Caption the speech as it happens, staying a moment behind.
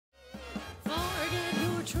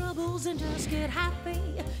rules and just get happy.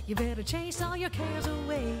 You better chase all your cares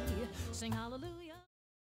away. Sing hallelujah.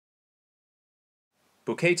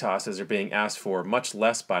 Bouquet tosses are being asked for much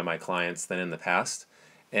less by my clients than in the past,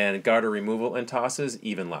 and garter removal and tosses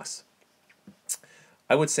even less.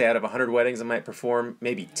 I would say out of 100 weddings I might perform,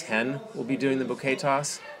 maybe 10 will be doing the bouquet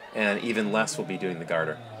toss, and even less will be doing the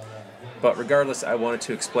garter. But regardless, I wanted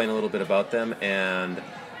to explain a little bit about them and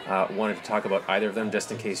wanted to talk about either of them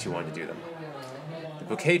just in case you wanted to do them. The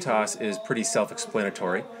bouquet toss is pretty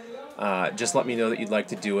self-explanatory. Just let me know that you'd like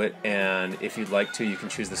to do it, and if you'd like to, you can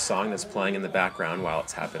choose the song that's playing in the background while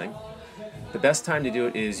it's happening. The best time to do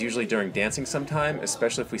it is usually during dancing sometime,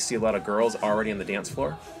 especially if we see a lot of girls already on the dance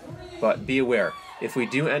floor. But be aware, if we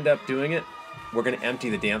do end up doing it, we're going to empty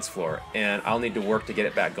the dance floor, and I'll need to work to get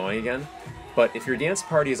it back going again. But if your dance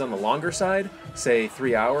party is on the longer side, say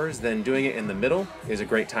 3 hours, then doing it in the middle is a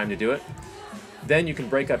great time to do it. Then you can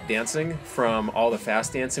break up dancing from all the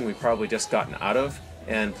fast dancing we've probably just gotten out of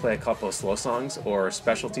and play a couple of slow songs or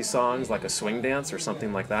specialty songs like a swing dance or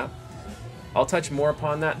something like that. I'll touch more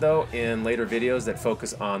upon that though in later videos that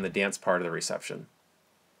focus on the dance part of the reception.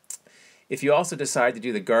 If you also decide to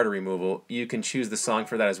do the garter removal, you can choose the song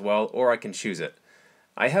for that as well, or I can choose it.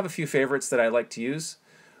 I have a few favorites that I like to use.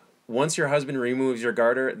 Once your husband removes your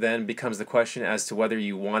garter, then becomes the question as to whether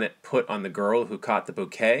you want it put on the girl who caught the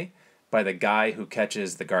bouquet by the guy who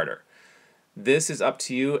catches the garter. This is up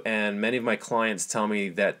to you, and many of my clients tell me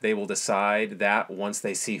that they will decide that once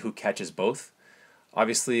they see who catches both.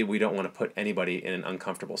 Obviously, we don't want to put anybody in an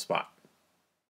uncomfortable spot.